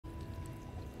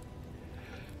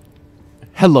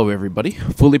Hello everybody,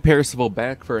 Fully Perishable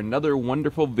back for another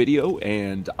wonderful video,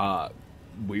 and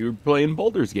we were playing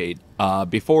Baldur's Gate.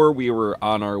 Before we were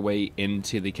on our way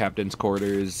into the captain's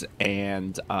quarters,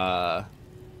 and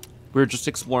we were just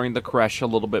exploring the creche a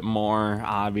little bit more.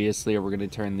 Obviously, we're going to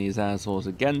turn these assholes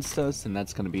against us, and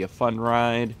that's going to be a fun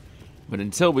ride. But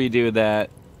until we do that,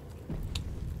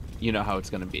 you know how it's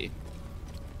going to be.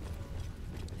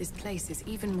 This place is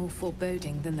even more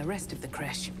foreboding than the rest of the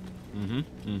creche.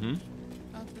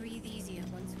 I'll breathe easier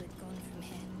once we're gone from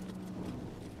here.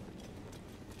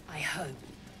 I hope,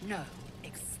 no,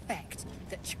 expect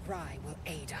that Ch'rai will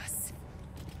aid us.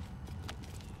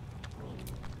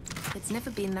 It's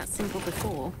never been that simple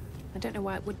before. I don't know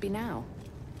why it would be now.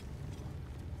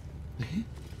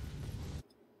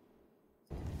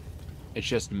 It's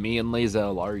just me and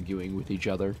Lae'zel arguing with each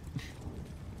other.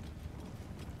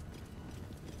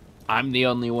 I'm the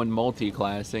only one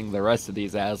multi-classing. The rest of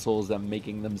these assholes, I'm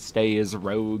making them stay as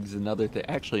rogues and other things.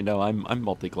 Actually, no, I'm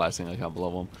multi-classing a couple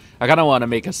of them. I kind of want to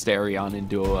make Asterion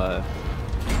into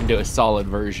a solid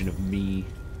version of me.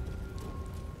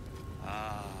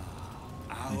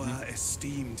 Our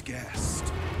esteemed guest,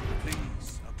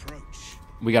 please approach.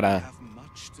 We gotta have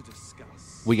much to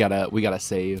discuss. we gotta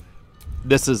save.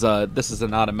 This is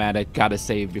an automatic gotta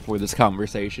save before this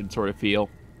conversation sort of feel.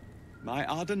 My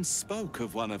Arden spoke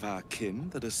of one of our kin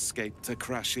that escaped a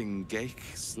crashing Geik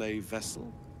slave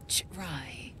vessel.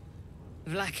 Ch'rai.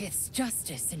 Vlaakith's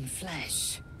justice in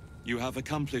flesh. You have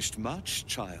accomplished much,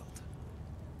 child.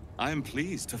 I am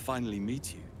pleased to finally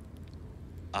meet you.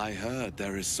 I heard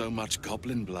there is so much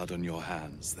goblin blood on your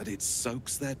hands that it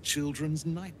soaks their children's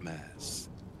nightmares.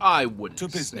 I wouldn't To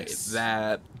say business.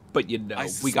 that, but you know, I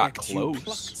we got suspect you close.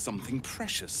 plucked something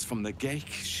precious from the Geik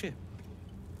ship.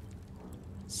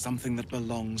 Something that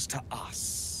belongs to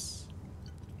us.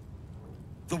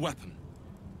 The weapon.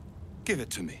 Give it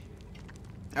to me.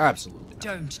 Absolutely.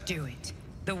 Don't do it.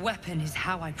 The weapon is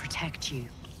how I protect you.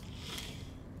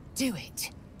 Do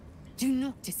it. Do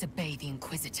not disobey the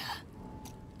Inquisitor.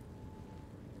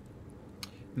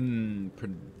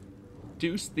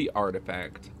 Produce the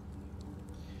artifact.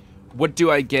 What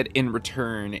do I get in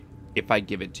return if I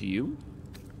give it to you?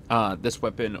 This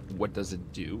weapon, what does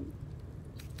it do?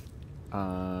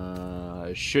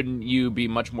 Shouldn't you be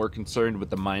much more concerned with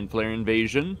the Mind Flare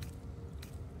invasion?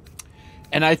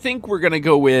 And I think we're gonna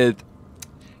go with,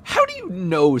 how do you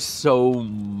know so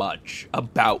much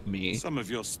about me? Some of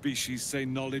your species say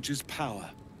knowledge is power.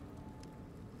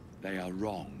 They are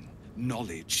wrong.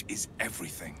 Knowledge is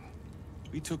everything.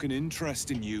 We took an interest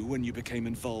in you when you became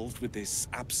involved with this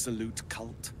absolute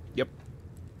cult. Yep.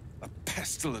 A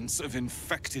pestilence of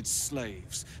infected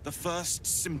slaves. The first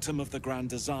symptom of the Grand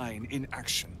Design in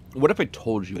action. What if I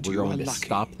told you But we're you going are to lucky.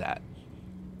 stop that?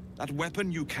 That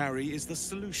weapon you carry is the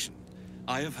solution.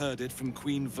 I have heard it from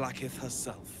Queen Vlaakith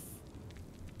herself.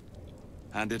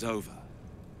 Hand it over.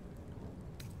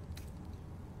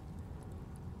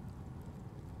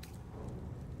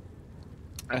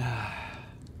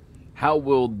 How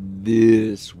will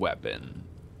this weapon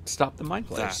stop the Mind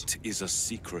Flayers? That is a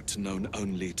secret known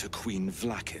only to Queen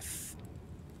Vlaakith.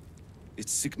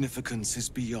 Its significance is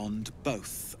beyond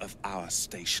both of our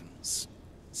stations.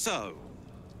 So,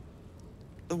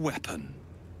 the weapon.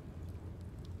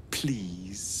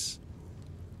 Please.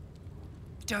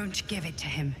 Don't give it to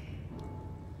him.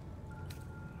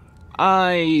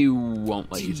 I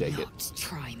won't let you take Do it. not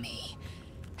try me.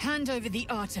 Hand over the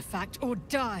artifact or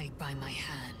die by my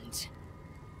hand.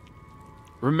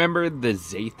 Remember the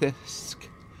Zaithisk?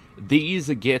 These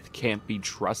Agith can't be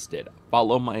trusted.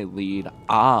 Follow my lead.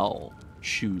 I'll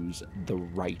choose the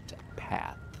right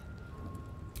path.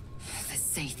 The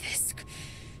Zaithisk.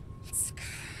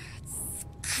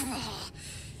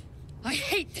 I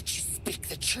hate that you speak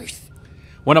the truth.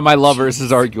 One of my lovers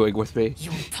is arguing with me.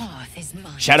 Your path is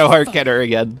mine. Shadowheart, to get her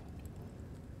again.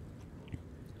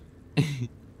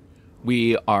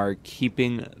 We are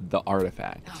keeping the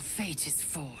artifact. follow. Our fate is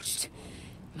forged.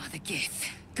 Mother Gith,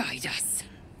 guide us.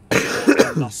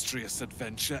 Illustrious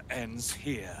adventure ends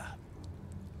here.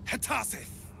 Hetazith!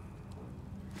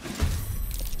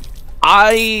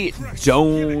 I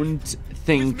don't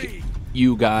think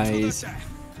you guys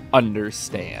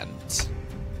understand.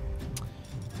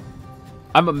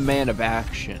 I'm a man of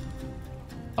action.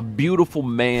 A beautiful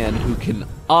man who can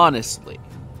honestly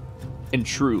and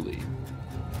truly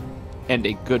end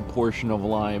a good portion of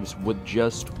lives with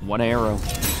just one arrow.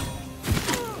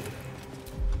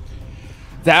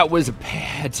 That was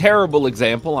a terrible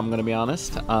example, I'm going to be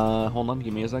honest. Hold on,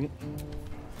 give me a second.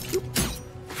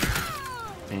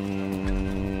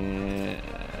 And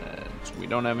we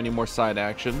don't have any more side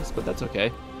actions, but that's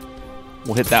okay.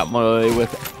 We'll hit that way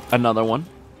with another one.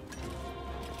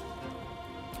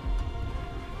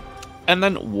 And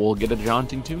then we'll get a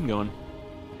jaunting tune going.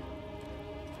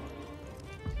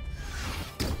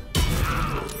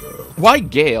 Why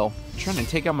Gale? Trying to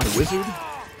take out my wizard?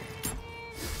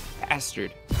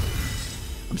 Bastard.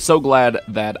 I'm so glad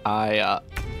that I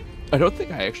don't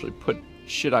think I actually put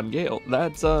shit on Gale.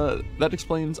 That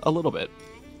explains a little bit.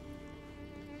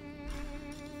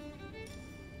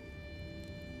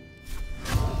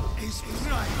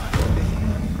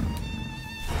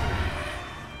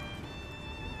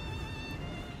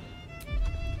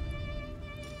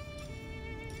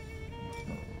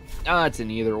 Ah, it's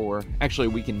an either or. Actually,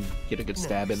 we can get a good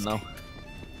stab in, though.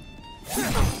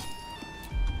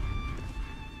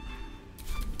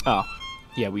 Oh.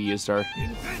 Yeah, we used our...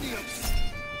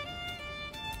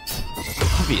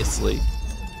 Obviously.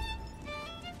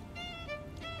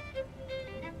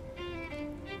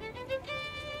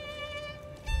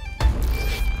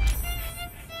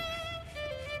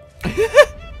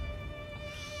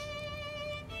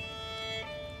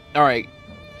 Alright.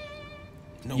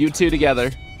 You two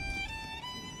together.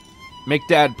 Make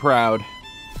Dad proud.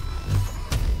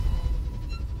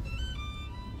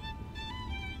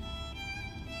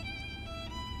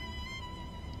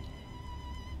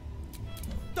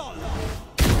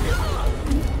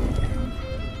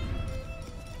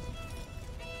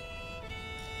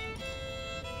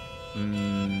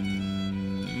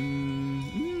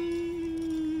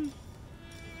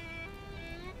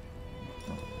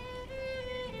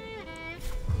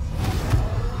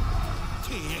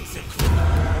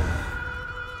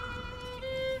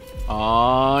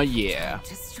 Yeah.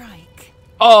 To strike.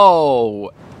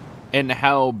 Oh, and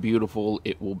how beautiful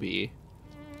it will be.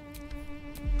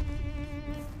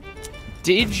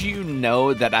 Did you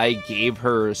know that I gave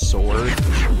her a sword?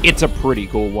 It's a pretty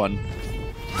cool one.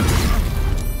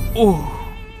 Ooh.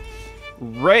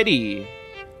 Ready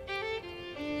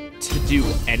to do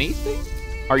anything?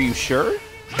 Are you sure?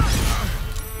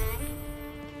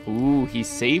 Ooh, he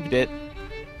saved it.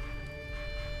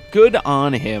 Good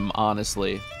on him,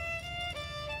 honestly.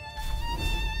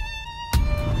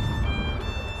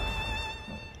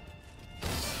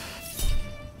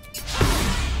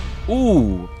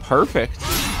 Ooh, perfect.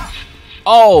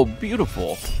 Oh,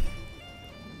 beautiful.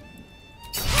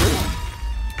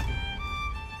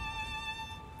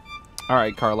 All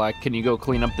right, Karlak, can you go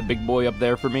clean up the big boy up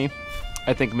there for me?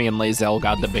 I think me and Lae'zel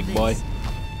got the big boy.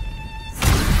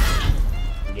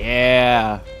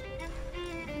 Yeah.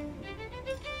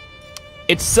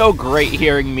 It's so great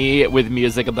hearing me with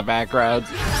music in the background.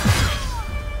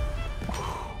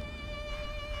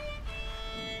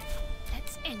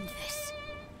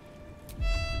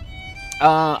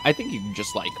 I think you can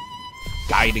just, like,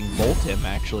 guiding bolt him,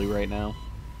 actually, right now.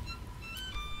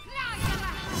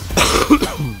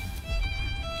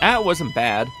 That wasn't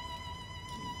bad.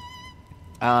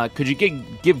 Could you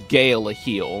give Gale a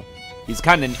heal? He's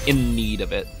kind of in need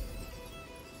of it.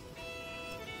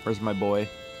 Where's my boy?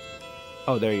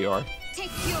 Oh, there you are. Take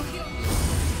your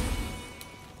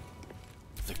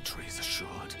Victory's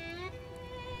assured.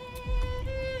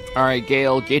 Alright,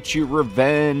 Gale, get your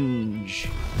revenge.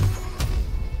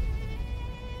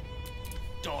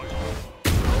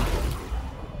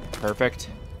 Perfect.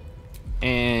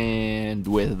 And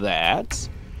with that,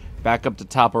 back up to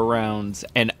top of rounds.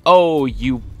 And oh,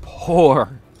 you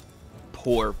poor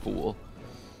fool.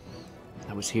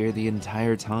 I was here the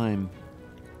entire time.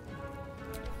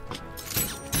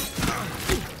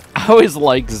 I always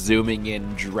like zooming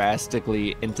in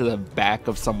drastically into the back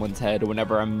of someone's head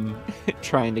whenever I'm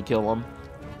trying to kill them.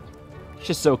 It's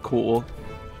just so cool.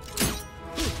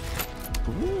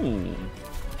 Ooh.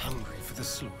 Hungry for the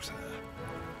slaughter.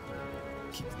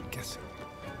 Keep them guessing.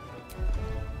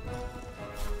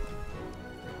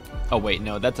 Oh wait,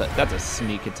 no, that's a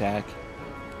sneak attack.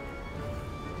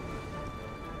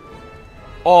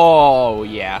 Oh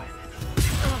yeah.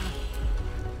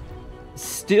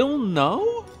 Still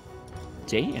no?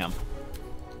 Damn.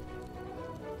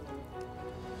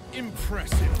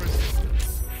 Impressive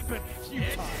resistance, but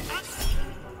futile.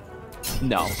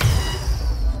 No.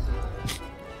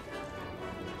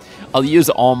 I'll use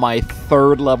all my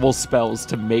 3rd level spells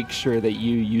to make sure that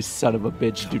you son of a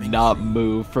bitch, do not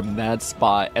move from that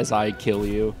spot as I kill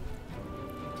you.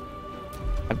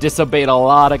 I've disobeyed a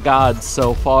lot of gods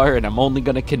so far, and I'm only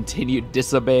going to continue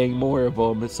disobeying more of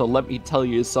them. So let me tell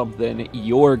you something.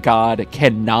 Your god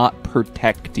cannot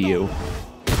protect you.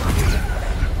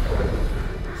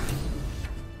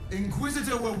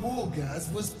 Inquisitor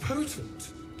Wargas was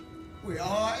potent. We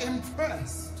are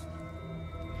impressed.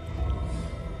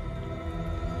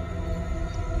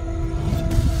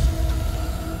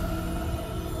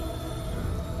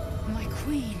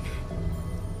 queen.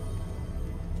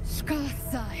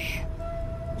 Skarsai.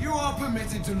 You are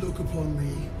permitted to look upon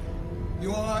me.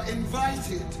 You are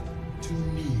invited to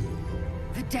kneel.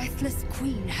 The deathless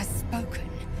queen has spoken.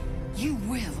 You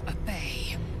will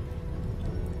obey.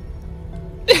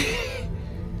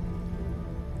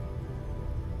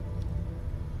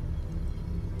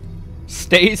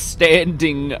 Stay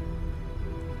standing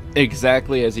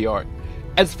exactly as you are.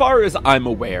 As far as I'm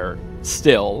aware,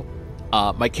 still,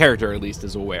 my character at least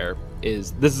is aware,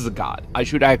 is this is a god. I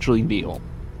should actually kneel.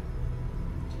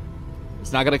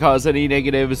 It's not going to cause any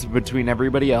negatives between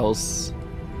everybody else.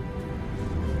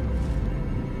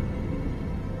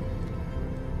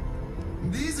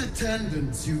 These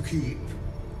attendants you keep,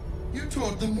 you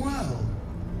taught them well,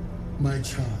 my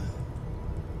child.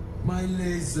 My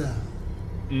laser.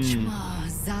 Shma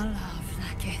Zalav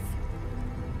Lakith.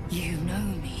 You know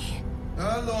me.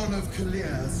 Erlon of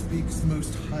Kalir speaks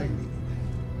most highly,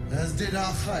 as did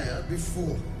Alchaya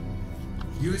before.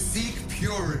 You seek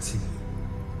purity.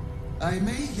 I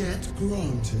may yet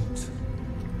grant it.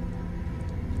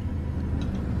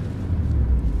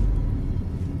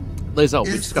 Lizzo,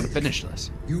 we just gotta finish this.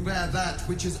 You bear that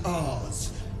which is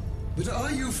ours. But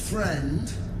are you friend,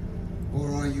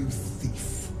 or are you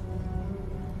thief?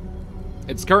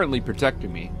 It's currently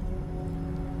protecting me.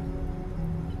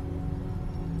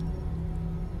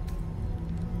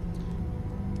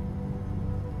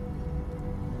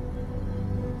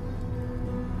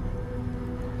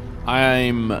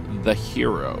 I'm the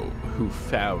hero who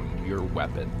found your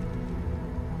weapon.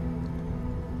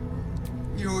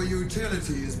 Your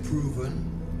utility is proven,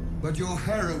 but your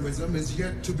heroism is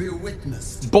yet to be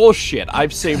witnessed. Bullshit,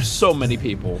 I've saved so many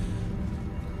people.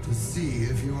 To see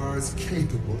if you are as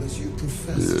capable as you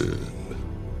profess to be.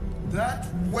 That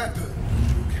weapon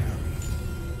you carry,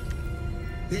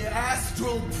 the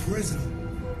astral prism,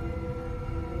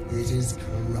 it is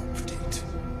corrupted.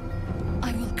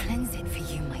 I will cleanse it for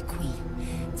you, my queen.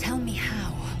 Tell me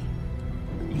how.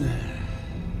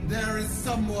 There is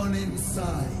someone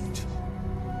inside.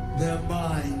 Their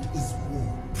mind is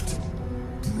warped,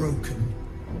 broken,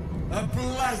 a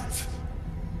blight.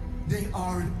 They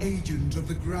are an agent of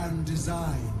the Grand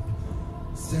Design,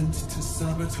 sent to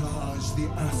sabotage the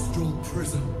astral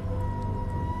prism.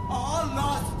 Our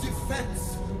last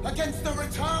defense against the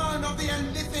return of the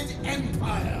Illithid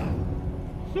Empire.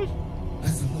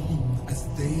 As long as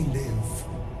they live,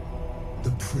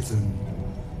 the prism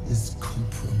is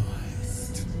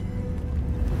compromised.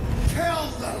 Kill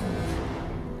them!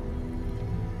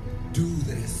 Do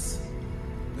this,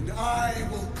 and I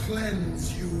will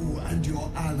cleanse you and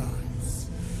your allies.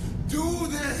 Do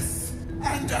this,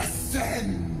 and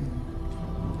ascend!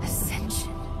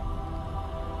 Ascension.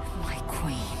 My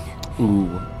queen.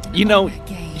 Ooh. You know,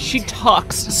 she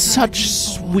talks such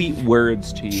sweet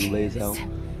words to you, Lazo.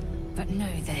 But know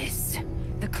this.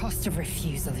 The cost of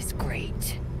refusal is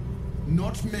great.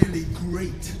 Not merely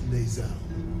great, Lazel.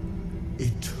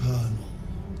 Eternal.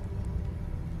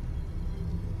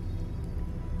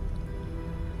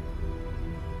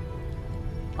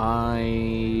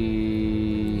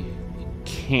 I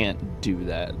can't do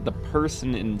that. The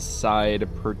person inside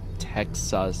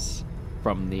protects us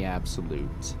from the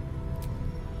absolute.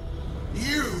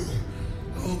 You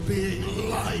are being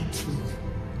lied to.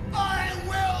 I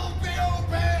will be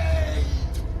obeyed!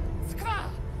 Skar!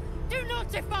 Do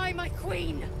not defy my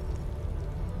queen!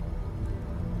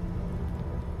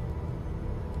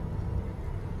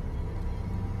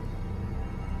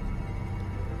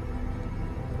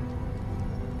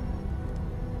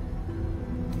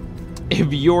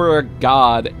 If you're a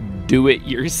god, do it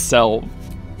yourself.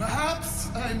 Perhaps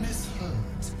I misheard.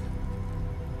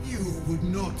 You would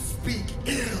not speak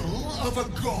ill of a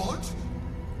god,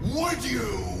 would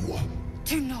you?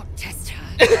 Do not test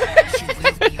her. She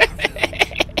will be our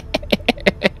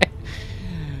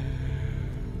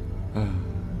ruin.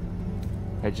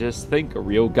 I just think a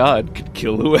real god could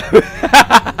kill whoever.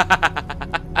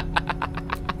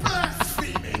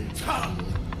 Blaspheming tongue!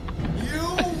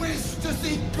 You wish to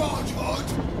see godhood?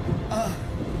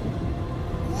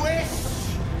 Wish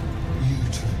you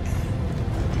to end.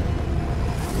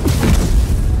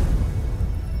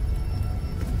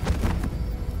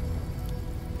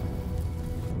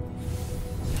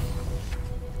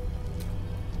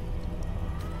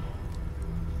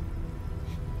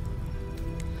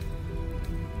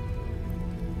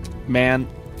 Man,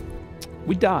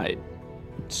 we died.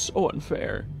 It's so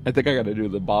unfair. I think I gotta do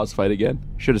the boss fight again.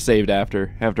 Should have saved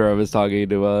after I was talking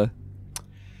to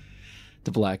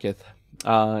Blackith.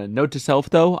 Note to self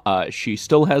though, she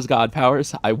still has god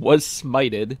powers. I was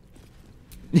smited.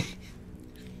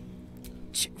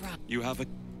 You have a...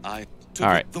 I took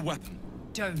All right. the weapon.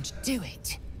 Don't do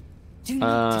it. Do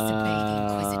not disobey the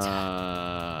Inquisitor.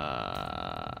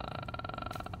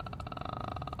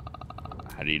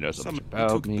 How do you know so much Someone about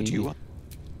took me? but you are.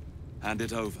 Hand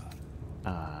it over.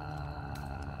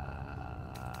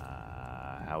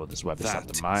 How will this weapon stop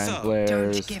That, the mind sir. flares?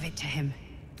 Don't give it to him.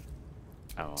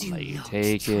 I won't Do let you not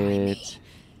take try it. me.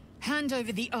 Hand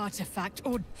over the artifact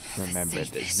or Remember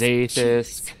the Zathis.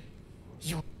 Zathis.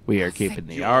 Your We are keeping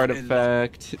the You're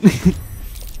artifact.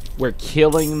 We're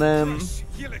killing them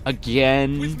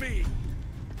again. With me.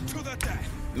 To the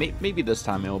death. Maybe this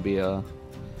time it'll be a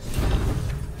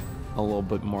little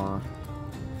bit more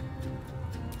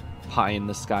pie in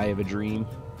the sky of a dream.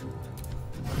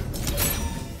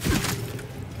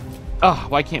 Oh,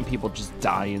 why can't people just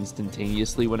die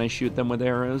instantaneously when I shoot them with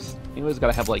arrows? You always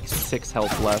gotta have like 6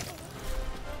 health left.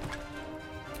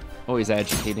 Always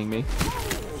agitating me.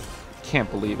 Can't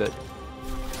believe it.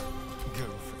 Go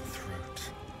for the throat.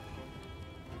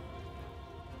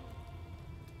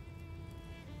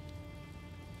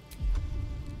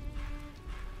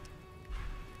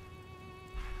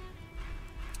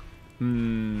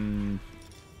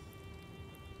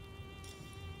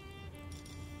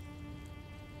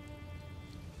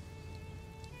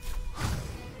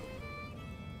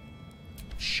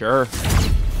 Sure.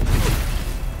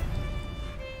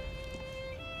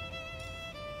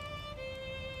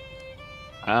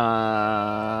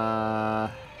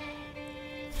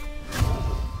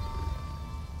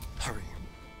 Hurry.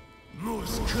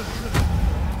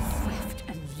 swift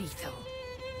and lethal.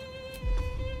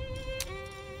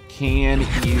 Can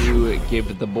you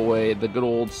give the boy the good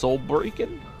old soul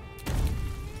breaking?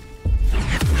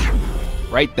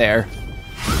 Right there.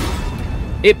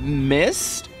 It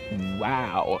missed?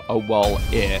 Wow. Oh, well,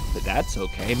 if that's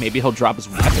okay, maybe he'll drop his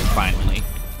weapon finally.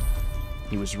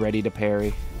 He was ready to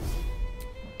parry.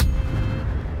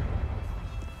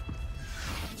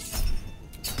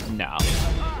 No.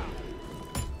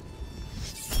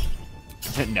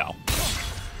 No.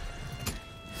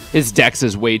 His dex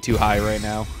is way too high right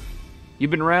now.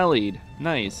 You've been rallied.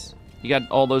 Nice. You got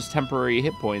all those temporary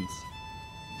hit points.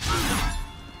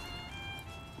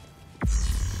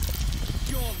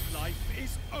 Your life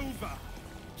is over.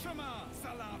 No.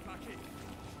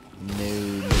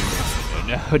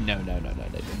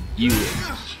 You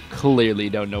clearly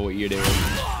don't know what you're doing.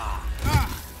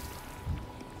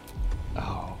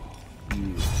 Oh,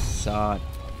 you son of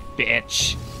a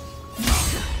bitch.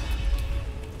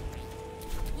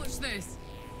 Watch this.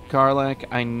 Karlak,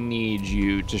 I need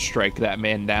you to strike that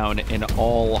man down in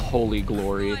all holy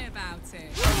glory. Lie about it.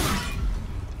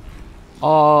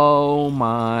 Oh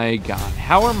my god.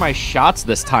 How are my shots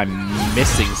this time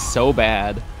missing so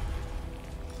bad?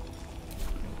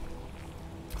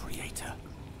 Creator.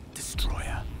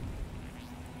 Destroyer.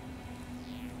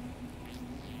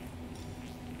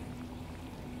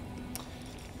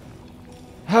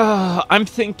 I'm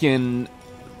thinking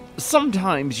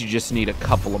sometimes you just need a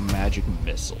couple of magic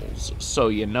missiles. So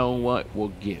you know what?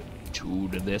 We'll give 2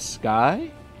 to this guy.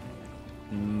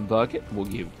 Bucket, we'll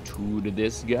give 2 to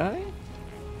this guy.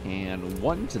 And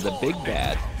 1 to the big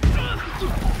bad.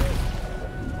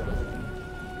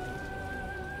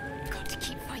 Got to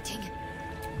keep fighting.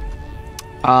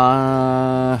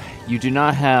 You do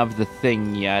not have the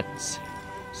thing yet.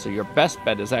 So your best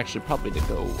bet is actually probably to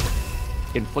go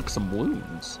inflict some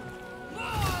wounds.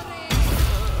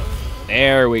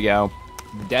 There we go.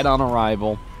 Dead on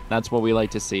arrival. That's what we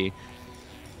like to see.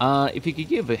 If you could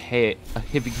give if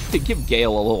you could give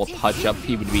Gale a little touch up,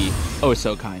 he would be oh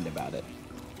so kind about it.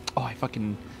 Oh, I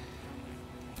fucking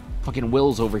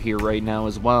Will's over here right now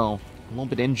as well. A little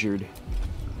bit injured.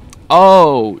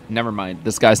 Oh, never mind.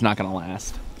 This guy's not gonna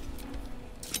last.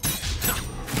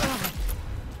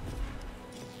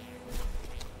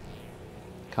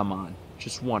 Come on.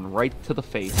 Just 1 right to the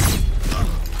face.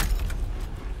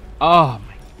 Oh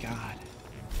my god.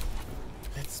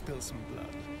 Let's spill some blood.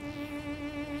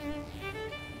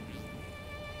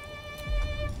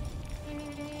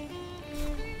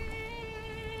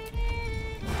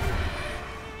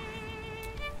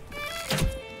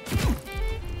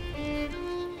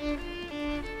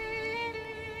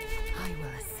 I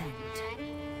will ascend.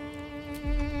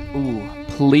 Ooh,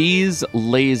 please,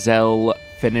 Lae'zel,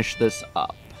 finish this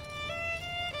up.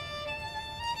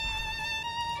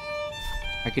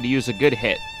 I could use a good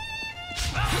hit.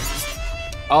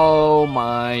 Oh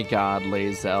my god,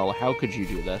 Lae'zel, how could you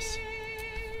do this?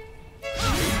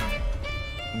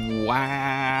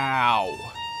 Wow.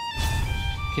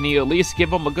 Can you at least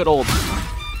give him a good old...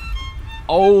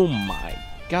 Oh my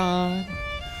god.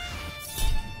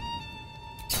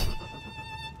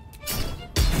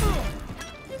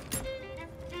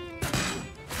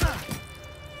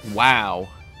 Wow.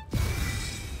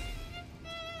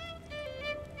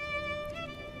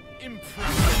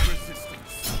 Impressive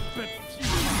resistance, but few.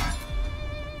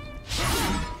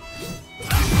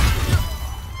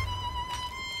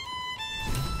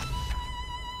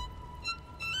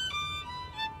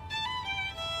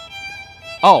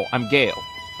 Oh, I'm Gale.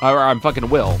 Or I'm fucking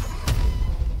Will.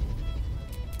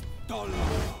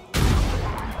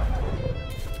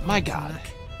 My god.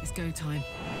 It's go time.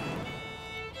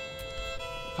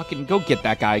 Fucking go get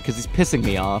that guy, because he's pissing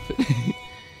me off.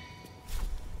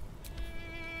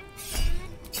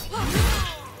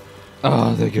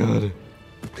 Oh, thank god.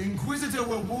 Inquisitor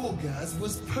Wargas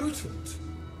was potent.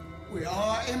 We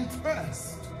are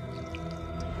impressed.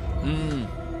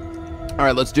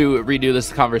 Alright, let's redo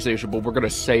this conversation, but we're gonna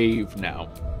save now.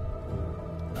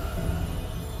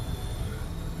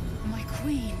 My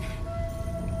queen.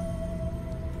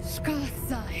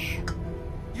 Skarsai.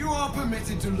 You are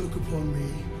permitted to look upon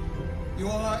me. You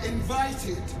are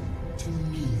invited to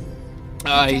kneel.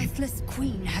 The deathless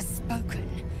queen has spoken.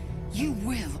 You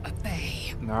will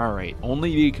obey. Alright,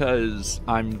 only because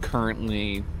I'm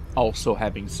currently also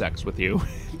having sex with you.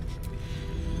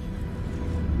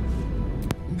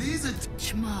 These are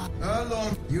Shma.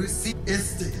 Erlon, you see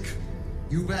Istic.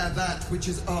 You bear that which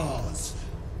is ours.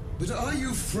 But are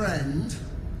you friend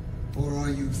or are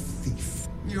you thief?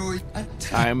 You're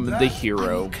I'm the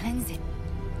hero. Cleanse it.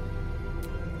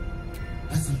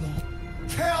 as long.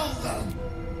 Kill them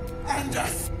and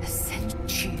us.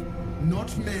 Ascend you.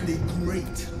 Not merely great,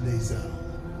 Lae'zel.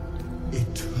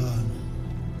 Eternal.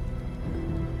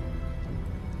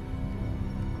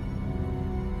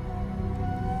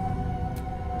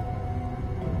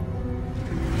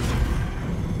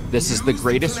 This is the Use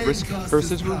greatest risk Planecaster's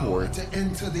versus power reward. to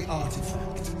enter the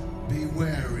artifact. Be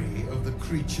wary of the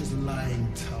creature's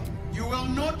lying tongue. You will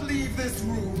not leave this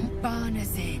room.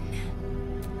 Barnazin.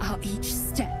 Our each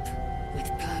step with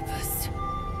purpose.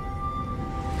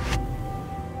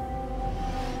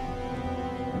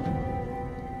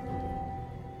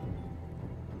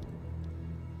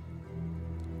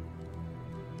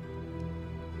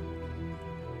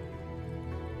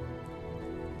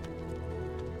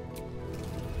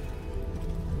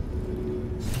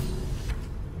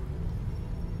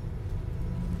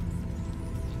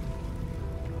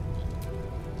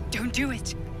 Don't do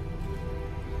it.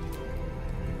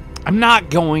 I'm not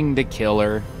going to kill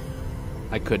her.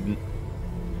 I couldn't.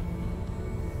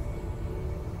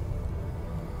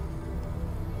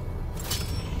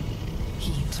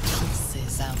 Heat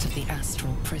pulses out of the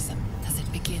astral prism as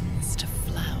it begins to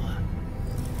flower.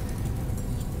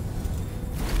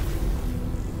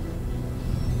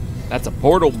 That's a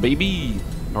portal, baby!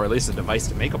 Or at least a device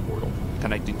to make a portal,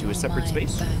 connecting to a separate Mind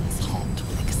space. burns hot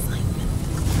with excitement.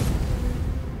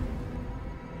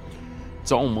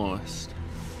 It's almost.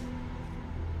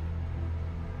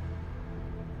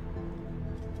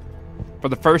 For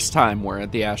the first time, we're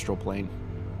at the astral plane.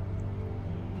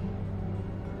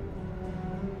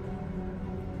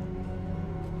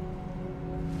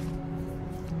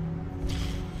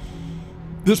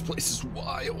 This place is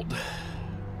wild.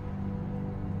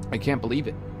 I can't believe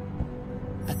it.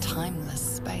 A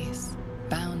timeless space,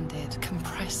 bounded,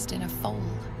 compressed in a fold.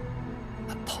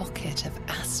 A pocket of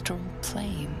astral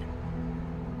plane.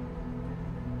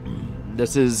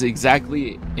 This is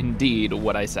exactly, indeed,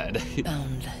 what I said.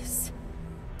 Boundless.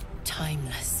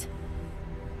 Timeless.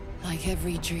 Like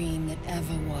every dream that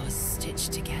ever was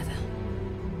stitched together.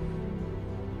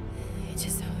 It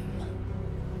is home.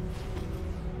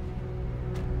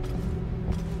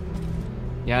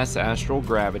 Yes, astral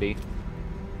gravity.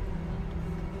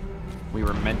 We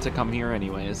were meant to come here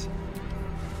anyways.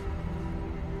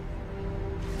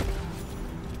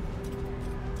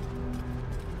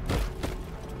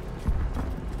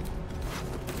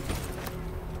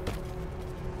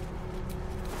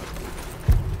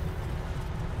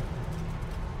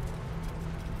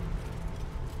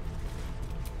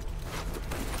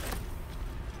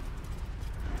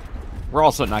 We're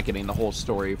also not getting the whole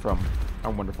story from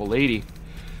our wonderful lady.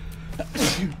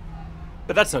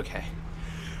 But that's okay.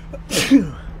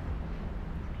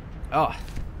 Oh.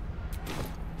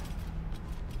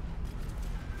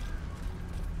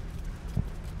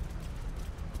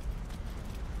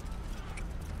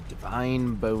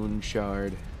 Divine Bone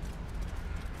Shard.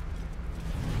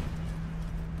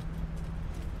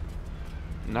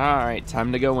 Alright,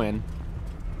 time to go in.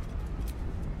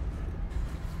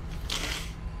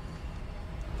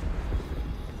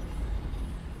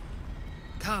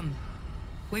 Come.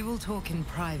 We will talk in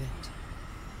private.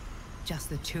 Just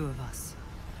the two of us.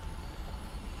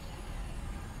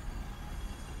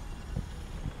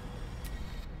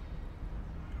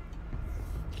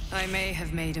 I may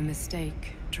have made a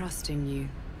mistake trusting you.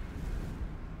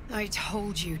 I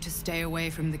told you to stay away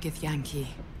from the Githyanki,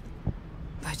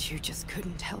 but you just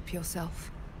couldn't help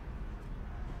yourself.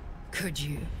 Could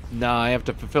you? Nah, I have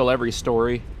to fulfill every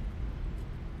story.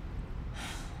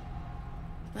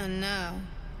 And now,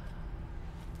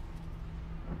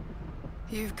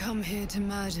 you've come here to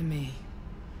murder me.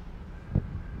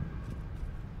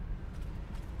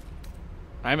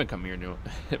 I haven't come here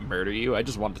to murder you. I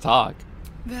just want to talk.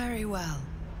 Very well.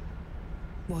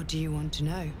 What do you want to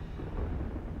know?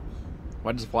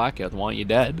 Why does Blacketh want you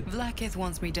dead? Blacketh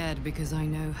wants me dead because I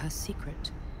know her secret.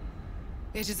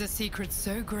 It is a secret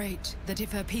so great that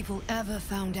if her people ever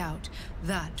found out,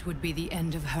 that would be the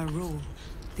end of her rule.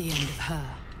 The end of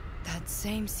her. That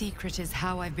same secret is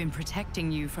how I've been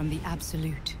protecting you from the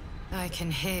Absolute. I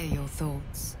can hear your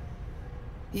thoughts.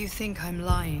 You think I'm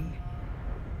lying.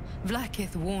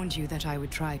 Blacketh warned you that I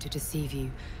would try to deceive you.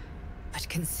 But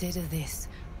consider this.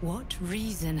 What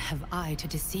reason have I to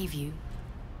deceive you?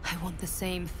 I want the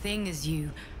same thing as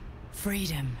you.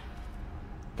 Freedom.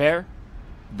 Fair.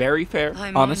 Very fair.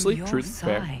 I'm Honestly, on your truly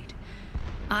fair. side.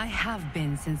 I have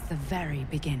been since the very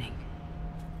beginning.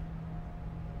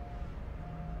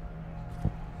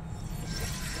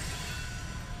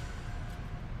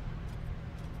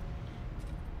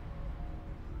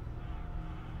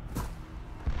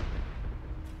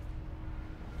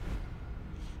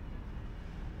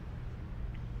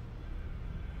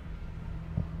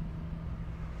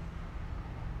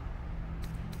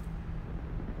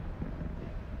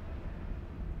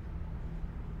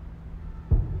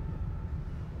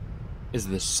 Is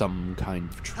this some kind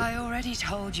of trick? I already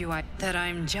told you that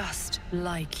I'm just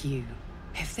like you.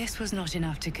 If this was not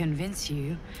enough to convince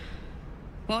you,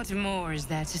 what more is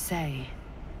there to say?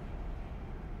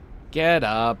 Get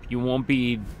up. You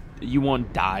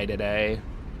won't die today.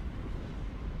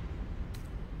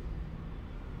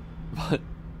 But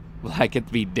Blacketh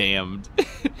be damned.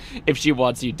 If she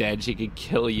wants you dead, she could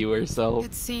kill you herself.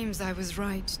 It seems I was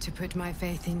right to put my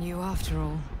faith in you after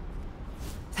all.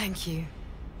 Thank you.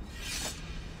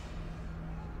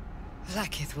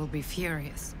 Blacketh will be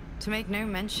furious, to make no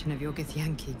mention of your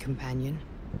Githyanki companion.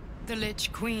 The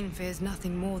Lich Queen fears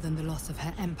nothing more than the loss of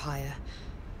her empire.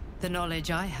 The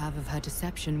knowledge I have of her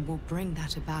deception will bring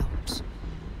that about.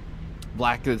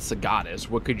 Blacketh's a goddess.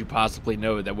 What could you possibly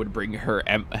know that would bring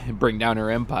down her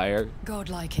empire?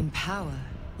 Godlike in power,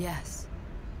 yes,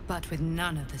 but with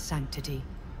none of the sanctity.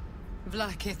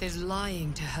 Blacketh is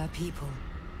lying to her people.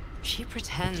 She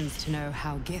pretends to know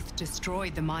how Gith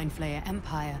destroyed the Mind Flayer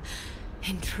Empire.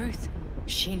 In truth,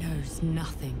 she knows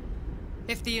nothing.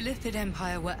 If the Illithid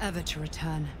Empire were ever to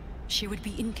return, she would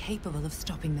be incapable of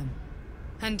stopping them.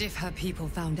 And if her people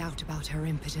found out about her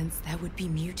impotence, there would be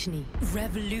mutiny,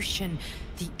 revolution,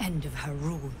 the end of her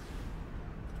rule.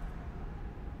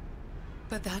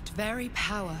 But that very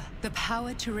power, the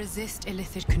power to resist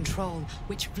Illithid control,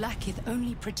 which Blacketh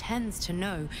only pretends to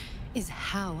know, is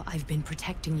how I've been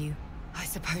protecting you. I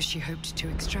suppose she hoped to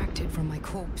extract it from my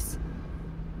corpse.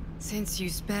 Since you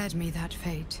spared me that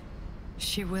fate,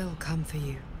 she will come for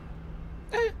you.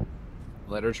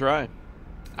 Let her try.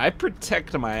 I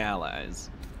protect my allies.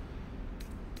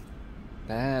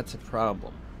 That's a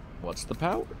problem. What's the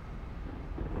power?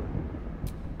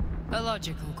 A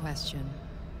logical question.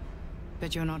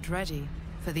 But you're not ready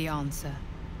for the answer.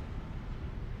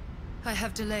 I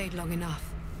have delayed long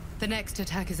enough. The next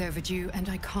attack is overdue, and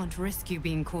I can't risk you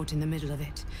being caught in the middle of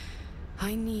it.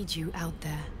 I need you out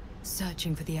there,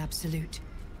 searching for the Absolute.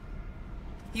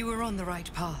 You were on the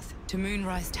right path, to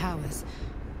Moonrise Towers.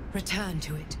 Return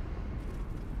to it.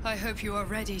 I hope you are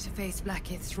ready to face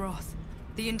Blacketh's wrath.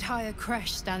 The entire Kresh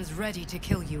stands ready to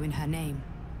kill you in her name.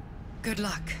 Good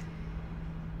luck.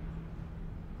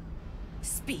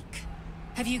 Speak.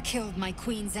 Have you killed my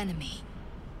queen's enemy?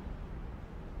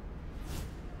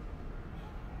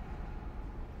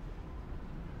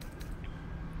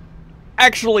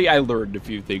 Actually, I learned a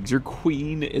few things. Your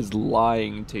queen is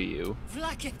lying to you.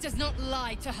 Blacketh does not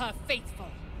lie to her faithful.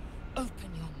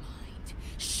 Open your mind.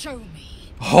 Show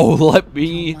me. Oh, let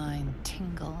me... Your mind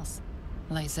tingles.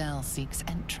 Lae'zel seeks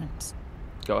entrance.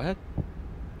 Go ahead.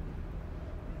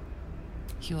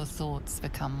 Your thoughts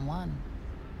become one.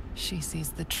 She sees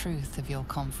the truth of your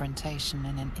confrontation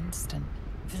in an instant.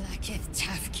 Blacketh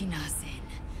Tafkinazin.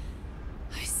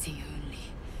 I see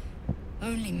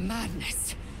only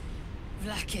madness.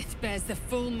 Blacketh bears the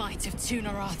full might of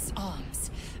Tunarath's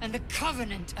arms, and the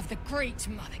covenant of the Great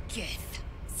Mother Gith.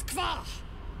 Skvar!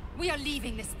 We are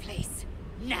leaving this place,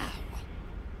 now!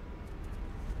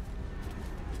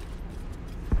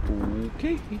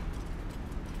 Okay.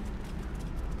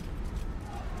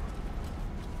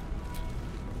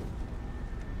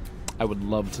 I would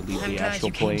love to leave I'm the glad astral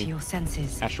you came to plane. your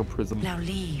senses. Astral prism. Now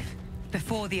leave,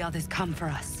 before the others come for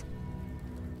us.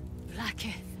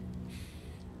 Vlaakith.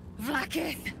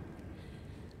 Vlaakith!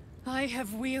 I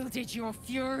have wielded your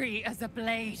fury as a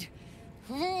blade,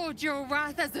 roared your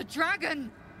wrath as a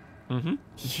dragon.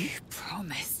 You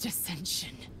promised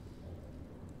ascension.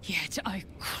 Yet I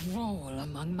crawl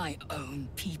among my own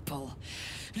people,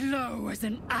 low as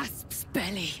an asp's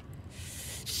belly.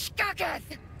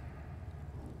 Shkaketh!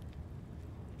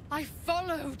 I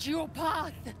followed your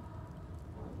path.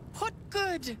 What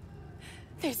good?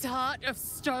 This heart of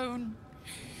stone,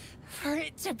 for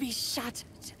it to be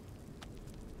shattered.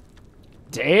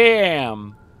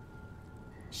 Damn!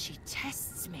 She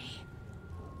tests me.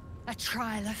 A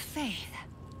trial of faith.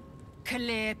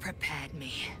 Kalir prepared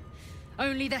me.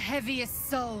 Only the heaviest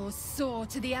souls soar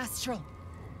to the astral.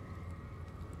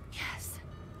 Yes.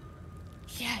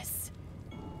 Yes.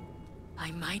 I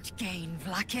might gain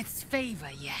Vlaakith's favor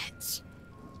yet.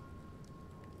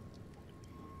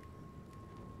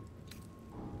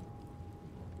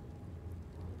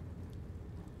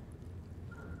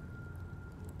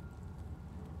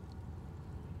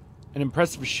 An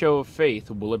impressive show of faith.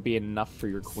 Will it be enough for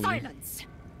your queen? Silence!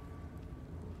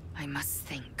 I must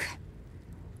think.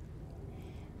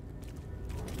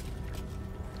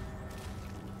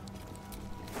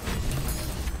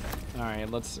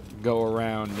 Alright, let's go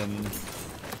around and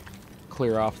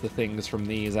clear off the things from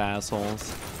these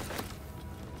assholes.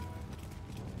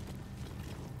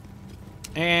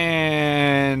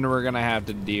 And we're gonna have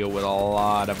to deal with a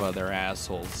lot of other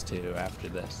assholes too after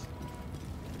this.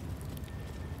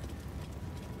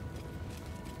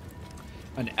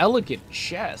 An elegant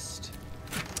chest.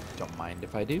 Don't mind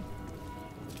if I do.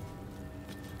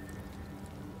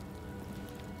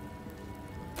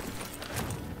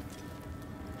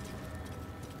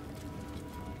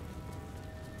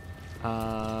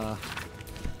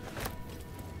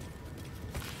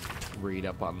 Read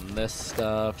up on this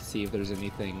stuff, see if there's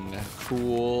anything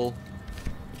cool.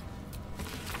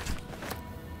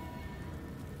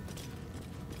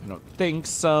 I don't think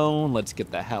so. Let's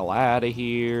get the hell out of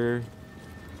here.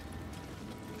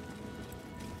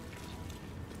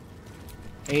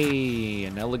 Hey,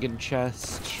 an elegant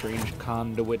chest, strange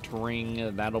conduit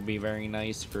ring. That'll be very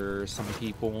nice for some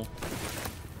people.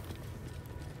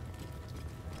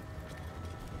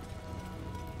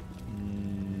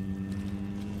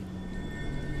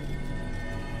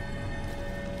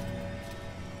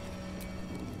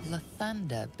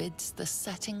 Lathander bids the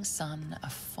setting sun a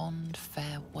fond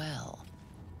farewell.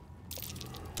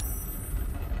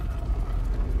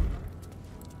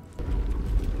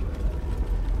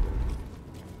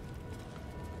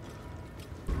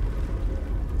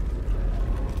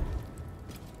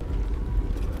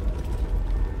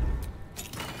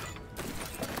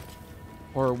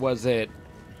 Or was it...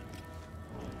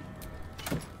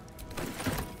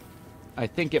 I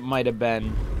think it might have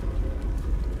been...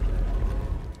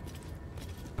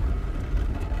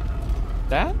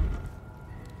 that?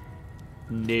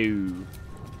 No.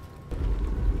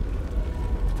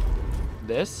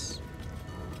 This?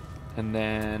 And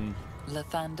then...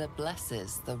 Lathander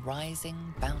blesses the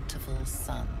rising bountiful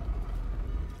sun.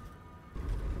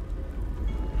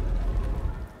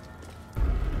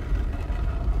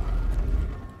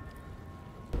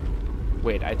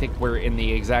 Wait, I think we're in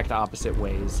the exact opposite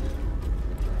ways.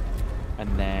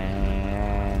 And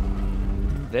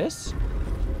then... this?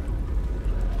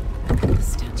 The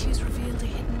statues revealed a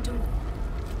hidden door.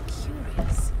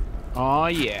 Curious. Aw,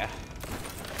 yeah.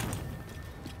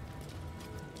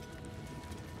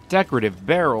 Decorative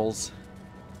barrels.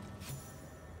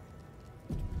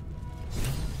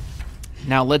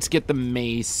 Now let's get the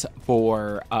mace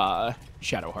for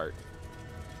Shadowheart.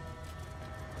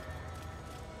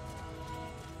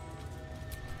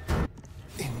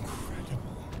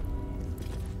 Incredible.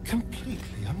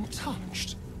 Completely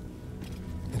untouched.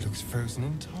 It looks frozen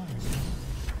in time.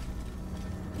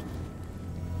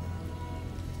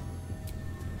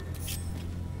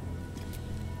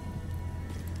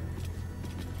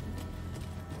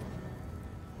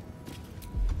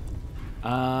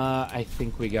 I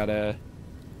think we gotta...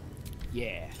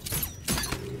 yeah.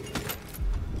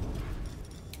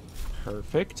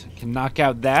 Perfect. Can knock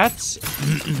out that.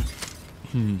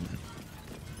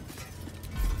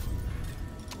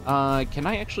 Can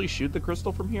I actually shoot the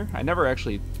crystal from here? I never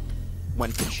actually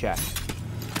went to check.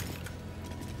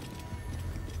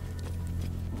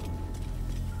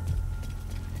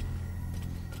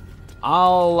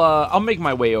 I'll make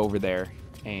my way over there,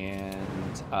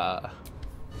 and I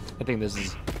think this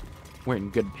is we're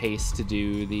in good pace to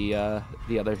do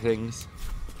the other things.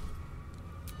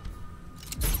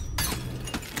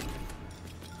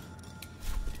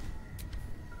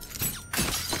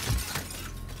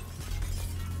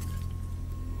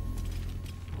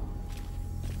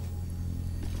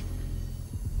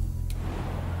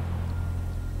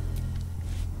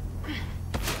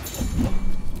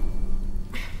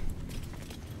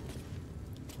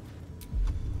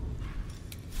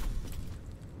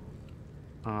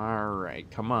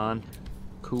 Come on.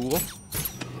 Cool.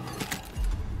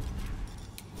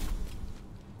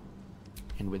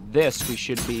 And with this, we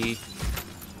should be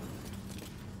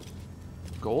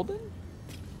golden?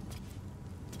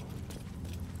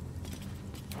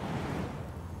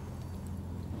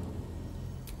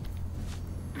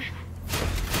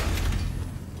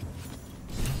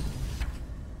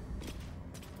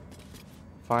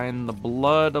 Find the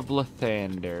blood of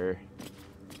Lathander.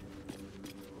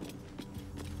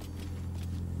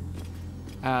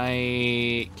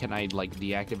 Can I, like,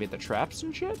 deactivate the traps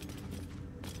and shit?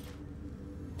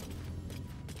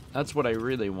 That's what I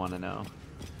really want to know.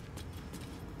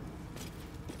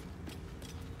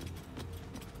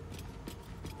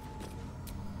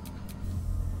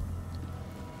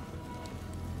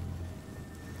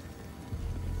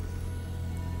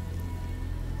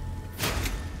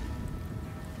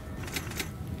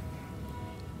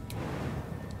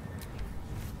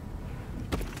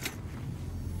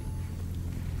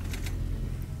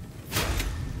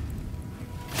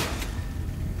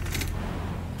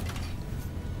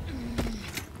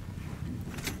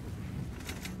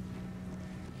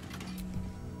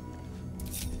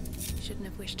 Shouldn't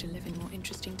have wished to live in more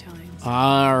interesting times.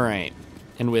 Alright.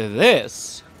 And with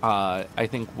this, I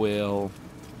think we'll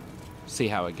see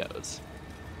how it goes.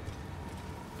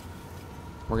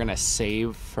 We're gonna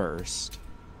save first,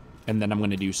 and then I'm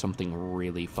gonna do something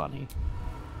really funny.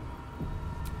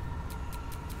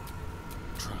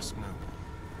 Trust no one.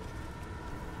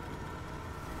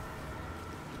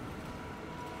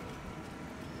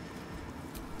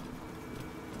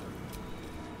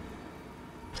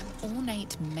 An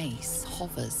ornate mace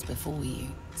hovers before you,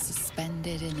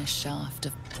 suspended in a shaft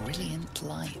of brilliant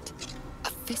light. A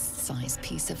fist-sized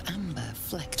piece of amber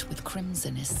flecked with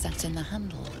crimson is set in the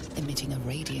handle, emitting a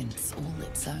radiance all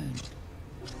its own.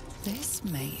 This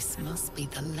mace must be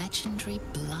the legendary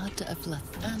blood of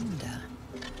Lathander.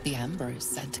 The amber is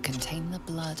said to contain the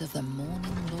blood of the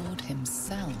Morning Lord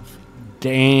himself.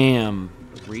 Damn.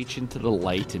 Reach into the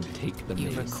light and take the You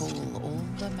mace. recall all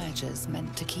the measures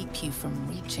meant to keep you from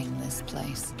reaching this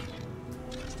place.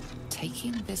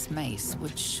 Taking this mace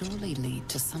would surely lead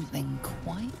to something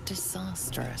quite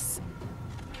disastrous.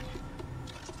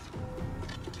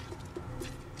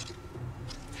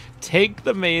 Take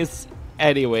the mace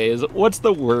anyways. What's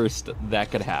the worst that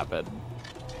could happen?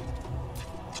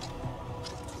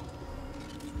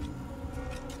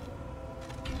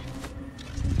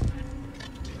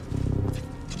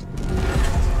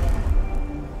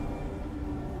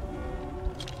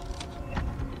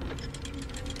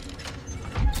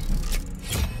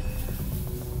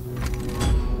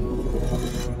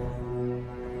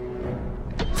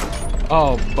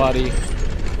 Oh, buddy.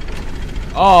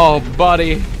 Oh,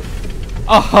 buddy.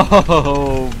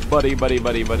 Oh, buddy, buddy,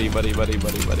 buddy, buddy, buddy, buddy,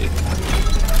 buddy, buddy.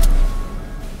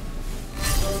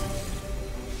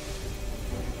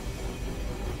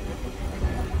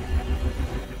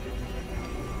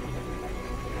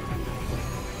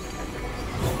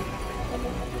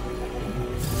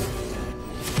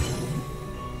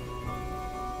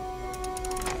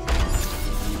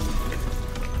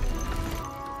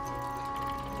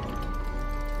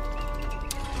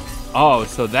 Oh,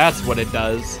 so that's what it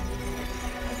does.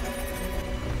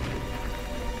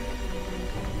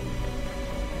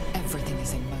 Everything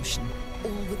is in motion.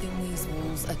 All within these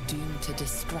walls are doomed to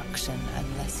destruction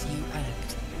unless you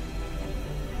act.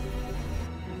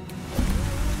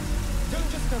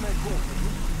 Don't just stand there walking.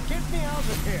 Get me out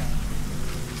of here.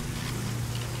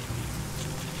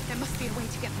 There must be a way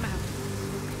to get them out.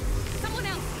 Someone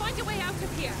else, find a way out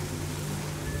of here.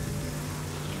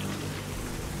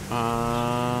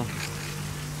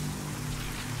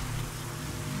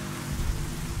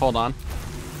 Hold on.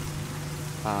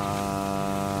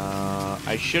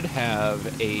 I should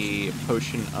have a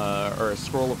potion, or a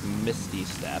scroll of Misty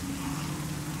Step.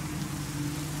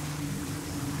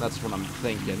 That's what I'm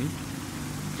thinking.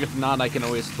 If not, I can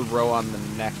always throw on the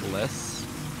necklace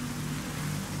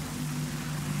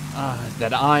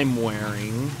that I'm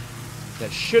wearing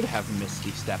that should have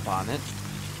Misty Step on it.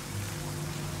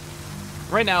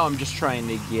 Right now, I'm just trying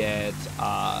to get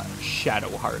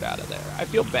Shadowheart out of there. I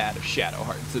feel bad if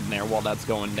Shadowheart's in there while that's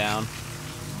going down.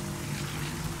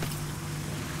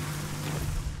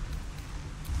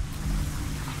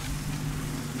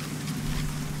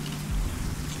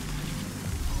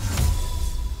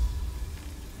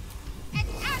 Oh,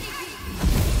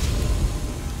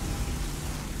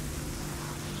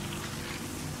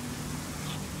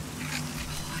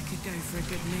 I could go for a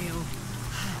good meal.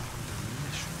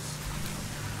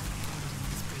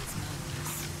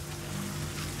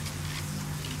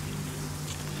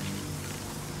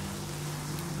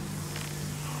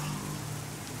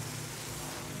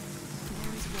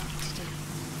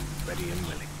 ready and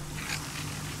willing.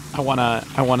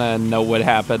 I wanna know what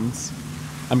happens.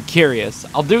 I'm curious.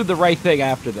 I'll do the right thing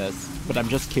after this, but I'm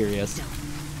just curious. Time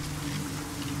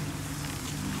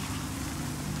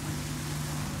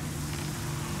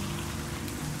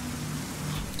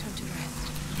to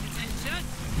rest. Attention!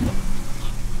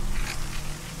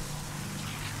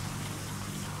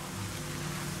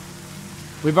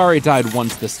 We've already died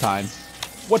once this time.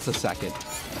 What's a second?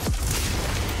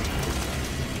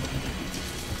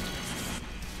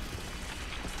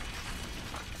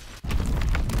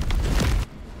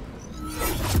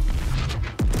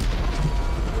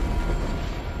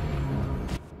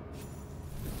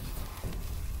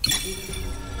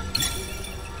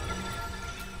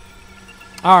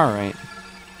 All right.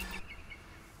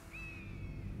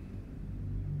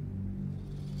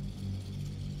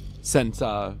 Since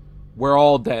we're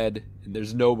all dead and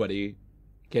there's nobody,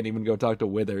 can't even go talk to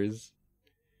Withers.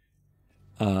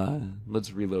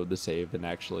 Let's reload the save and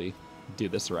actually do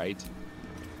this right.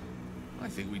 I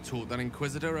think we taught that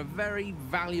Inquisitor a very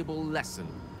valuable lesson.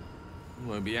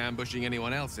 We won't be ambushing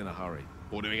anyone else in a hurry,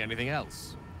 or doing anything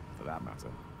else, for that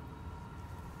matter.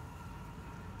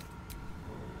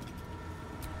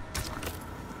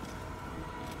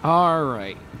 All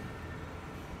right.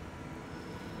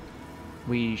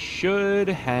 We should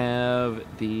have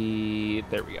the...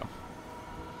 There we go.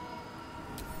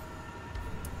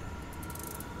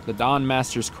 The Dawn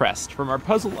Master's Crest from our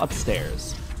puzzle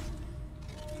upstairs.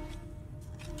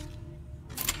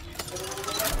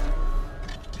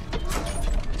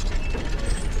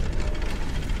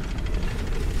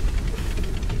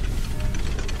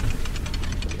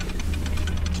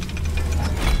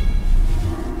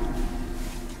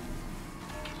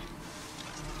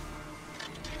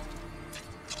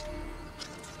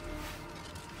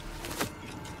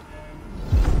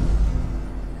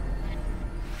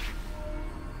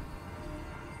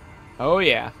 Oh,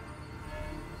 yeah.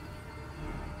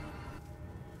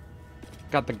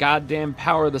 Got the goddamn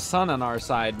power of the sun on our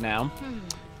side now.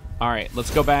 Alright,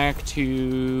 let's go back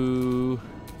to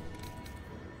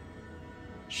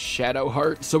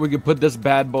Shadowheart so we can put this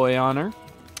bad boy on her.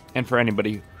 And for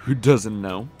anybody who doesn't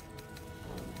know,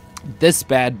 this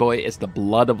bad boy is the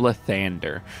Blood of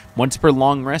Lathander. Once per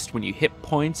long rest, when your hit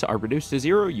points are reduced to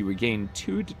 0, you regain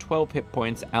 2 to 12 hit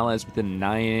points. Allies within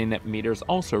 9 meters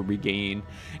also regain.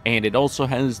 And it also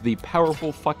has the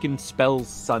powerful fucking spell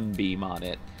Sunbeam on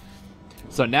it.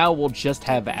 So now we'll just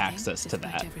have access to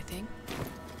that. Everything.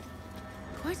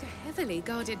 Quite a heavily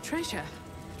guarded treasure.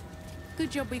 Good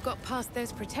job we got past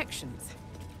those protections.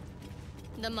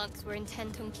 The monks were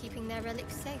intent on keeping their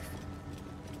relics safe.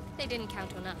 They didn't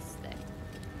count on us, though.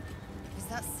 Is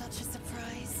that such a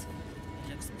surprise?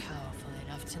 It looks powerful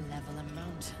enough to level a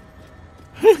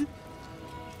mountain.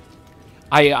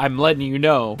 I'm letting you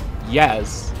know,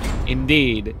 yes,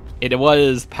 indeed, it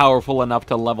was powerful enough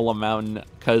to level a mountain,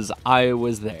 because I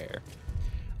was there.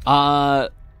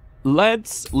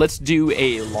 Let's do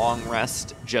a long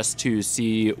rest just to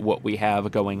see what we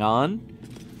have going on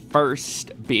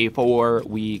first before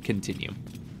we continue.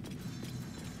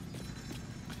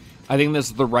 I think this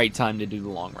is the right time to do the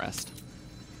long rest.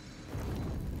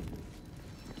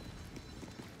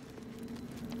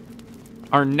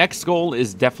 Our next goal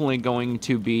is definitely going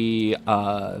to be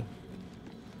I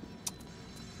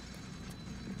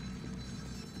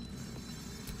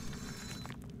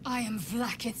am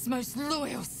Vlakith's most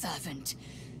loyal servant.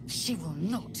 She will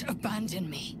not abandon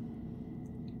me.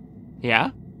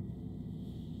 Yeah?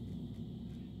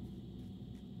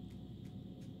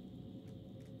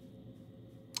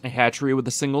 A hatchery with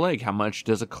a single egg. How much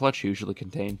does a clutch usually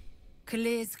contain?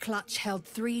 Kalir's clutch held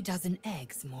 36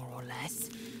 eggs, more or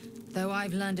less. Though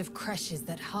I've learned of creches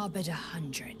that harbored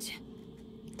 100.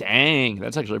 Dang,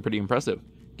 that's actually pretty impressive.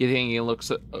 Githyanki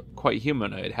looks quite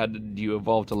humanoid. How did you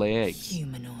evolve to lay eggs?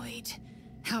 Humanoid.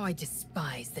 How I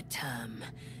despise the term.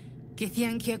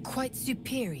 Githyanki are quite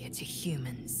superior to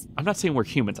humans. I'm not saying we're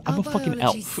humans. I'm a fucking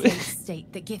elf.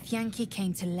 State that Githyanki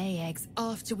came to lay eggs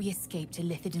after we escaped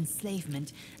Illithid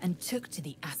enslavement and took to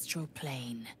the astral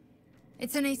plane.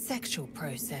 It's an asexual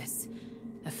process,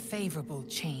 a favorable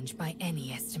change by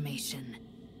any estimation.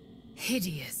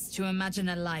 Hideous to imagine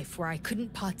a life where I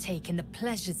couldn't partake in the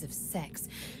pleasures of sex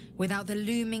without the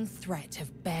looming threat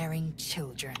of bearing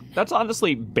children. That's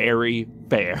honestly very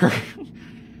fair.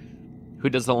 Who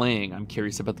does the laying? I'm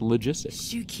curious about the logistics.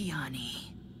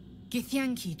 Shukiani.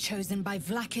 Githyanki chosen by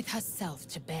Vlakith herself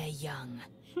to bear young.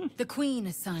 The queen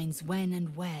assigns when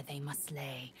and where they must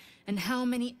lay, and how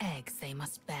many eggs they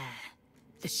must bear.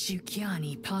 The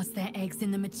Shukiani pass their eggs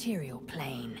in the material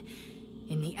plane.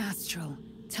 In the astral,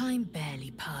 time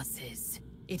barely passes.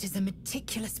 It is a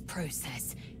meticulous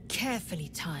process, carefully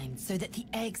timed so that the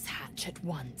eggs hatch at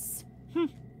once.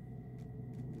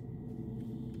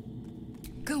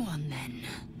 Go on then.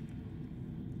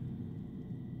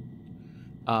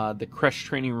 The crash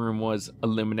training room was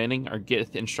illuminating. Our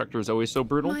Gith instructor was always so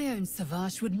brutal. My own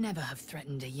Savage would never have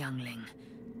threatened a youngling.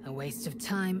 A waste of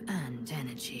time and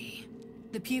energy.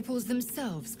 The pupils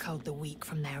themselves culled the weak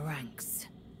from their ranks.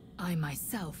 I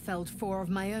myself felled 4 of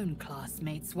my own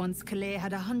classmates once Kalir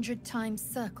had 100 times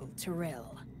circled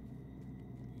Tyrell.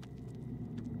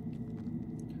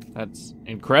 That's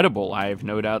incredible. I have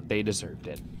no doubt they deserved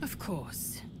it. Of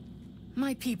course.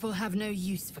 My people have no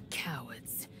use for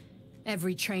cowards.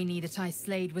 Every trainee that I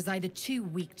slayed was either too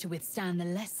weak to withstand the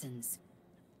lessons,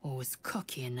 or was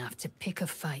cocky enough to pick a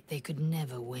fight they could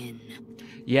never win.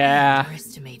 Yeah. They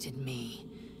underestimated me,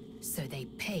 so they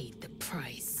paid the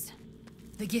price.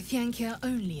 The Githyanki are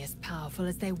only as powerful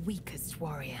as their weakest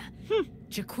warrior.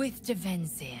 Jaquith de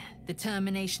Venzir, the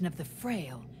termination of the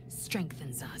frail,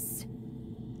 strengthens us.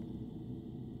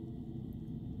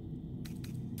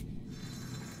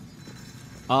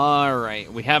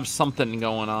 Alright, we have something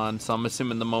going on, so I'm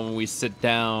assuming the moment we sit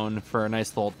down for a nice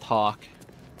little talk.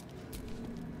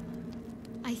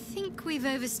 I think we've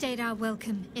overstayed our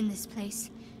welcome in this place.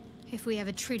 If we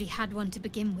ever truly had one to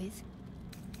begin with.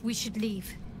 We should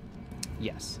leave.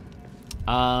 Yes.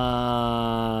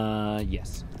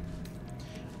 Yes.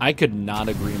 I could not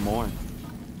agree more.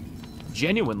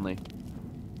 Genuinely.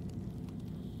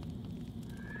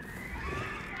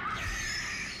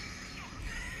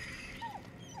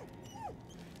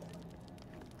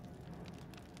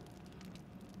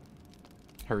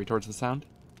 Hurry towards the sound.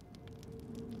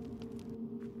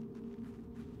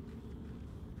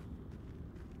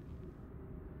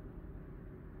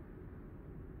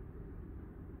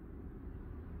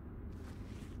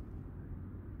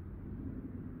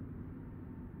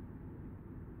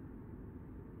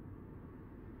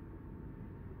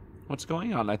 What's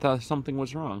going on? I thought something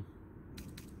was wrong.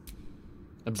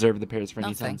 Observe the pairs for any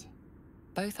Nothing. signs.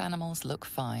 Both animals look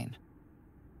fine.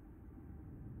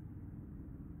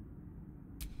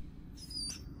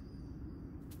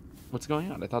 What's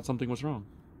going on? I thought something was wrong.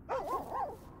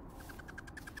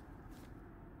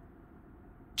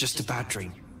 Just a bad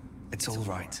dream. It's all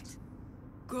right.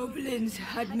 Goblins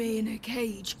had me in a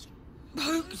cage.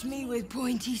 Poked me with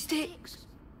pointy sticks.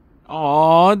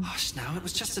 Aww. Hush now, it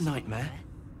was just a nightmare.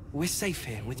 We're safe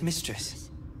here with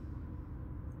Mistress.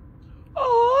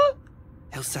 Aww.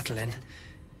 He'll settle in.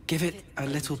 Give it a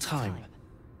little time.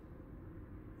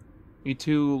 You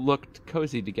two looked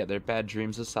cozy together, bad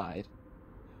dreams aside.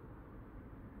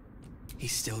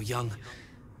 He's still young.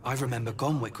 I remember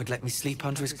Gonwick would let me sleep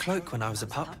under his cloak when I was a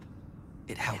pup.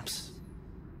 It helps.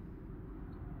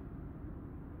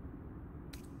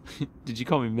 Did you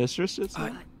call me mistress just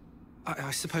now? I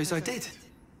suppose I did.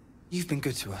 You've been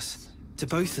good to us. To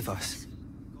both of us.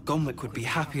 Gonwick would be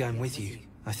happy I'm with you,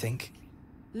 I think.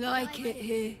 Like it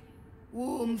here.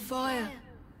 Warm fire.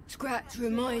 Scratch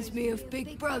reminds me of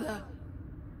Big Brother.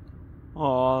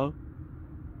 Aww.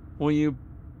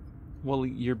 Well,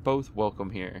 you're both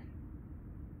welcome here.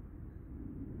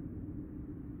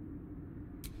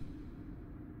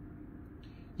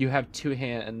 You have 2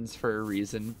 hands for a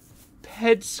reason.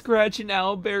 Pet Scratch and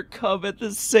Owlbear Cub at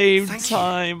the same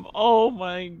time. Oh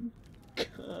my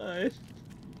god.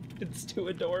 It's too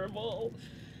adorable.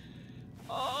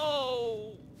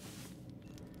 Oh.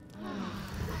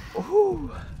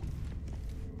 Ooh.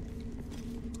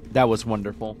 That was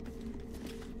wonderful.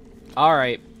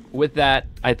 Alright. With that,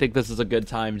 I think this is a good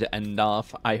time to end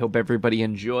off. I hope everybody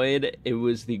enjoyed. It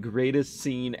was the greatest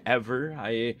scene ever.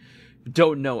 I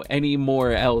don't know any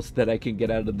more else that I can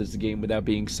get out of this game without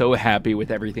being so happy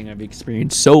with everything I've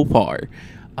experienced so far.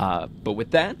 But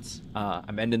with that,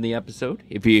 I'm ending the episode.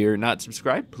 If you're not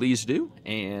subscribed, please do.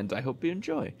 And I hope you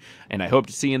enjoy. And I hope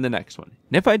to see you in the next one.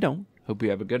 And if I don't, hope you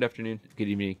have a good afternoon, good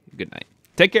evening, good night.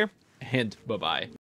 Take care, and bye-bye.